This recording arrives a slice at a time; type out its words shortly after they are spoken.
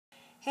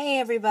Hey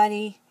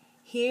everybody,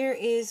 here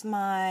is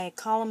my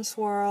column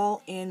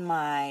swirl in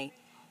my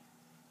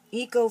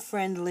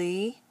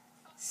eco-friendly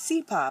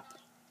CPop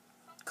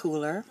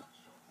cooler.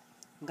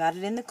 Got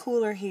it in the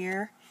cooler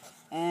here,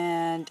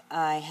 and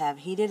I have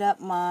heated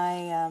up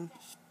my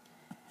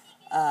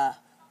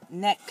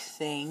neck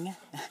thing.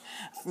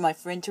 My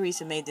friend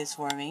Teresa made this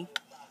for me.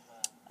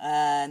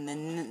 And the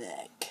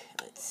neck,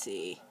 let's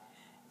see.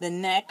 The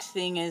neck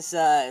thing is,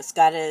 it's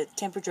got a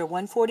temperature of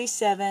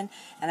 147,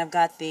 and I've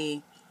got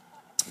the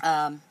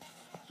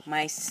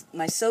my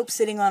soap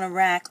sitting on a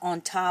rack on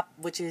top,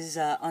 which is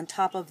on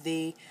top of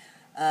the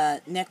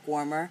neck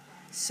warmer.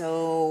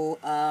 So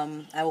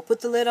I will put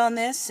the lid on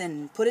this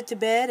and put it to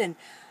bed,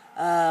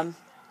 and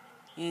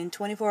in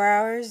 24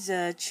 hours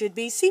it should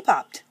be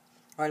CPopped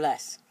or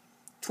less.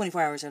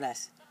 24 hours or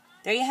less.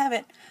 There you have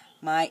it.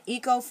 My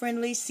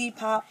eco-friendly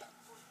CPop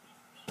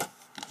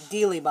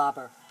dealy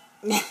bobber.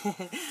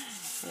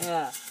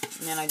 Yeah.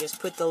 And then I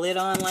just put the lid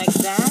on like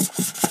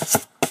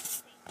that.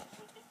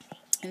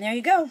 And there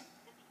you go.